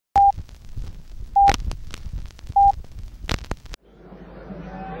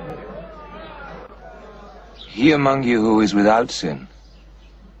He among you who is without sin,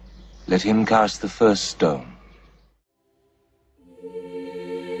 let him cast the first stone.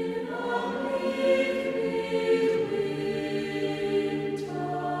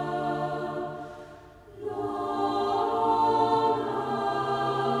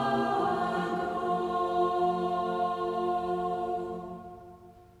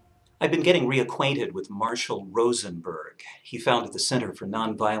 I've been getting reacquainted with Marshall Rosenberg. He founded the Center for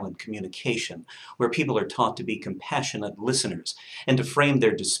Nonviolent Communication, where people are taught to be compassionate listeners and to frame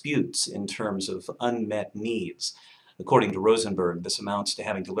their disputes in terms of unmet needs. According to Rosenberg, this amounts to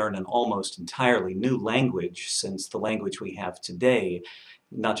having to learn an almost entirely new language, since the language we have today,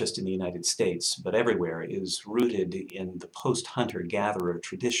 not just in the United States, but everywhere, is rooted in the post-hunter-gatherer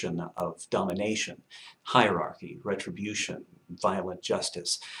tradition of domination, hierarchy, retribution, violent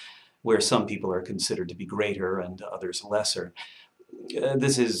justice, where some people are considered to be greater and others lesser.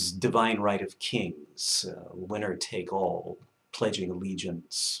 This is divine right of kings, winner take all, pledging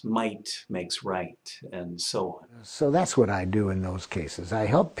allegiance, might makes right, and so on. So that's what I do in those cases. I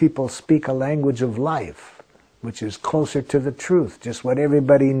help people speak a language of life, which is closer to the truth, just what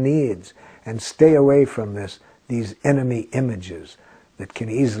everybody needs, and stay away from these enemy images that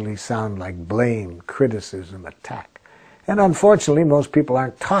can easily sound like blame, criticism, attack. And unfortunately, most people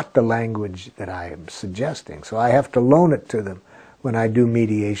aren't taught the language that I am suggesting, so I have to loan it to them when I do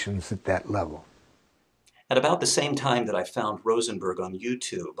mediations at that level. At about the same time that I found Rosenberg on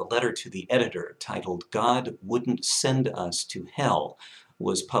YouTube, a letter to the editor titled "God Wouldn't Send Us to Hell"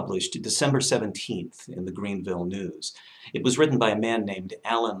 was published December 17th in the Greenville News. It was written by a man named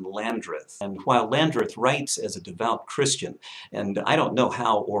Alan Landreth, and while Landreth writes as a devout Christian, and I don't know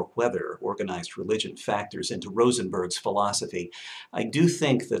how or whether organized religion factors into Rosenberg's philosophy, I do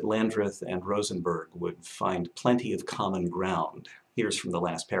think that Landreth and Rosenberg would find plenty of common ground. Here's from the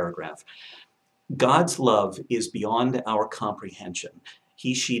last paragraph. God's love is beyond our comprehension.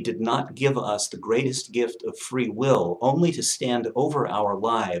 She did not give us the greatest gift of free will only to stand over our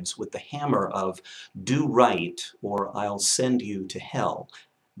lives with the hammer of do right or I'll send you to hell.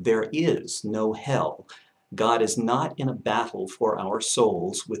 There is no hell. God is not in a battle for our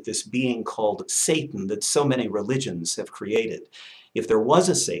souls with this being called Satan that so many religions have created. If there was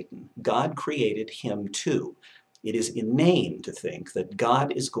a Satan, God created him too. It is inane to think that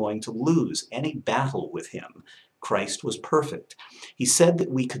God is going to lose any battle with him. Christ was perfect. He said that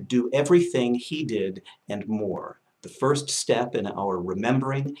we could do everything he did and more. The first step in our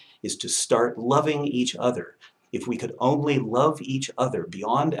remembering is to start loving each other. If we could only love each other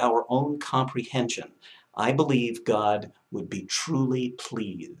beyond our own comprehension, I believe God would be truly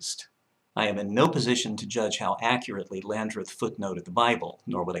pleased. I am in no position to judge how accurately Landreth footnoted the Bible,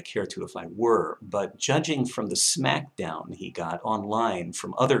 nor would I care to if I were, but judging from the smackdown he got online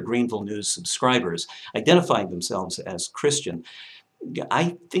from other Greenville News subscribers identifying themselves as Christian,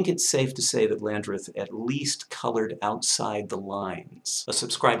 I think it's safe to say that Landreth at least colored outside the lines. A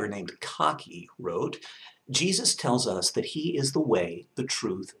subscriber named Cocky wrote, Jesus tells us that he is the way, the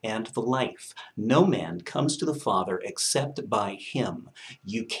truth, and the life. No man comes to the Father except by him.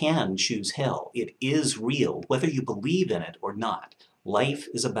 You can choose hell. It is real, whether you believe in it or not. Life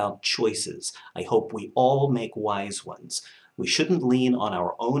is about choices. I hope we all make wise ones. We shouldn't lean on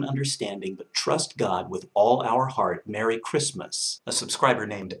our own understanding, but trust God with all our heart. Merry Christmas. A subscriber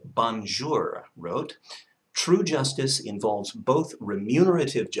named Bonjour wrote, true justice involves both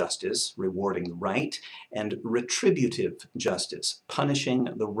remunerative justice, rewarding the right, and retributive justice, punishing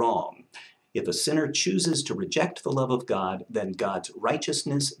the wrong. If a sinner chooses to reject the love of God, then God's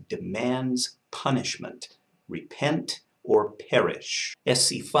righteousness demands punishment. Repent or perish.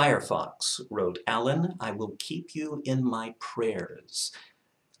 S.C. Firefox wrote, Alan, I will keep you in my prayers.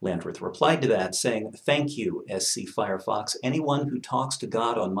 Landreth replied to that, saying, thank you, S.C. Firefox. Anyone who talks to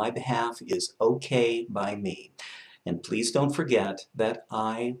God on my behalf is okay by me. And please don't forget that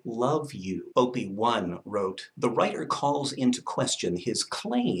I love you. Opie1 wrote, the writer calls into question his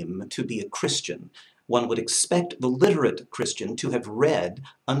claim to be a Christian. One would expect the literate Christian to have read,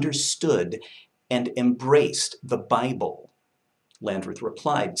 understood, and embraced the Bible. Landreth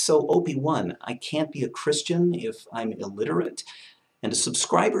replied, so Opie1, I can't be a Christian if I'm illiterate? And a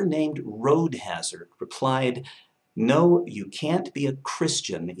subscriber named Road Hazard replied, no, you can't be a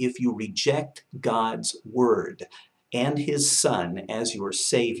Christian if you reject God's word and his Son as your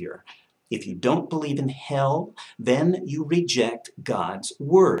Savior. If you don't believe in hell, then you reject God's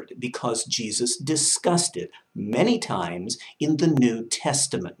word because Jesus discussed it many times in the New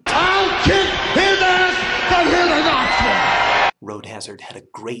Testament. I'll kick his ass to hear the gospel! Road Hazard had a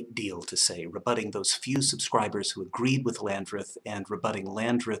great deal to say, rebutting those few subscribers who agreed with Landreth and rebutting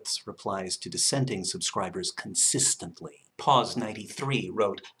Landreth's replies to dissenting subscribers consistently. Pause93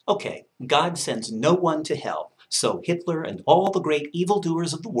 wrote, "Okay, God sends no one to hell, so Hitler and all the great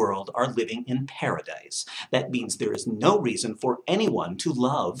evildoers of the world are living in paradise. That means there is no reason for anyone to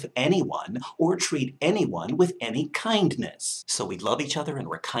love anyone or treat anyone with any kindness. So we love each other and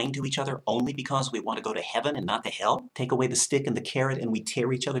we're kind to each other only because we want to go to heaven and not to hell? Take away the stick and the carrot and we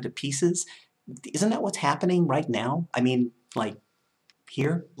tear each other to pieces? Isn't that what's happening right now? I mean, like,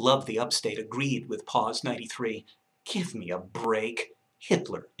 here? Love the Upstate agreed with Pause93. Give me a break.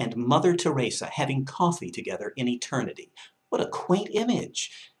 Hitler and Mother Teresa having coffee together in eternity. What a quaint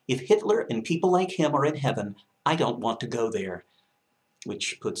image. If Hitler and people like him are in heaven, I don't want to go there."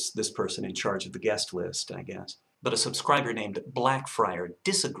 Which puts this person in charge of the guest list, I guess. But a subscriber named Blackfriar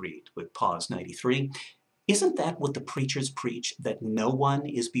disagreed with Pause93. "Isn't that what the preachers preach, that no one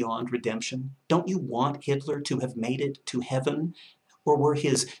is beyond redemption? Don't you want Hitler to have made it to heaven? Or were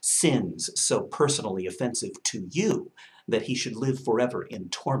his sins so personally offensive to you that he should live forever in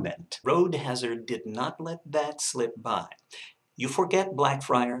torment?" Road Hazard did not let that slip by. "You forget,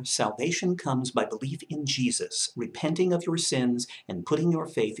 Blackfriar, salvation comes by belief in Jesus, repenting of your sins, and putting your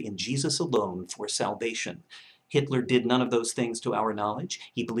faith in Jesus alone for salvation. Hitler did none of those things to our knowledge.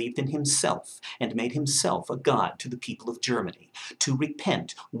 He believed in himself and made himself a god to the people of Germany. To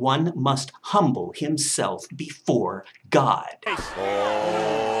repent, one must humble himself before God."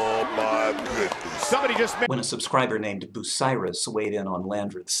 Oh my goodness. When a subscriber named Bucyrus weighed in on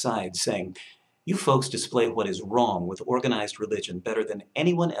Landreth's side, saying, "You folks display what is wrong with organized religion better than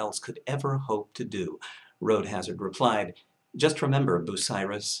anyone else could ever hope to do," Road Hazard replied, "Just remember,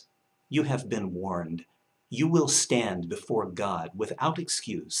 Bucyrus, you have been warned. You will stand before God without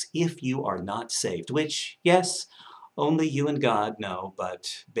excuse if you are not saved, which, yes, only you and God know,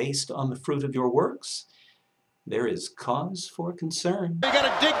 but based on the fruit of your works, there is cause for concern." You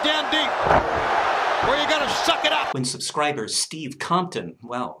gotta dig down deep, or you gotta suck it up. When subscriber Steve Compton,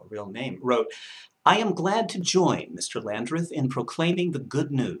 wow, a real name, wrote, "I am glad to join Mr. Landreth in proclaiming the good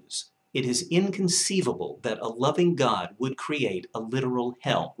news. It is inconceivable that a loving God would create a literal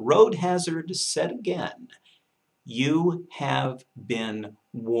hell." Road Hazard said again, "You have been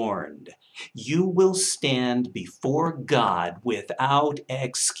warned. You will stand before God without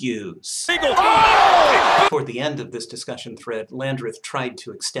excuse." Oh! Toward the end of this discussion thread, Landreth tried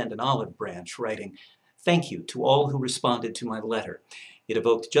to extend an olive branch, writing, "Thank you to all who responded to my letter. It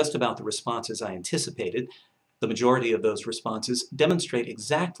evoked just about the responses I anticipated. The majority of those responses demonstrate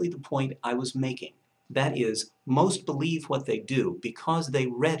exactly the point I was making. That is, most believe what they do because they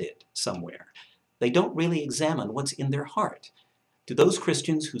read it somewhere. They don't really examine what's in their heart. To those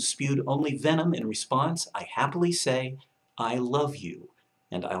Christians who spewed only venom in response, I happily say, I love you,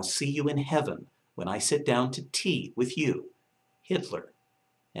 and I'll see you in heaven when I sit down to tea with you, Hitler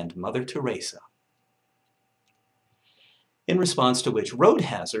and Mother Teresa." In response to which Road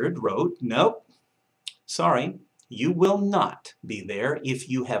Hazard wrote, "Nope, sorry, you will not be there if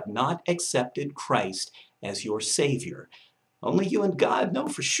you have not accepted Christ as your Savior. Only you and God know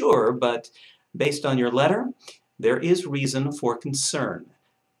for sure, but based on your letter, there is reason for concern.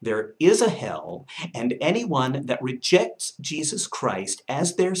 There is a hell, and anyone that rejects Jesus Christ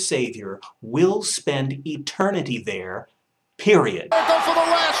as their Savior will spend eternity there, period." Go for the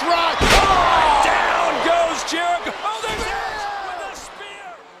last ride. Oh! Down goes Jericho. Oh, there's with a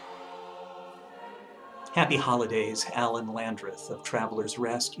spear. Happy holidays, Alan Landreth of Traveler's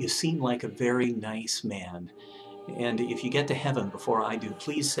Rest. You seem like a very nice man. And if you get to heaven before I do,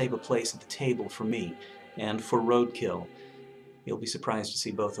 please save a place at the table for me and for Roadkill. You'll be surprised to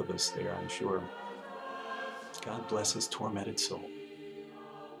see both of us there, I'm sure. God bless his tormented soul.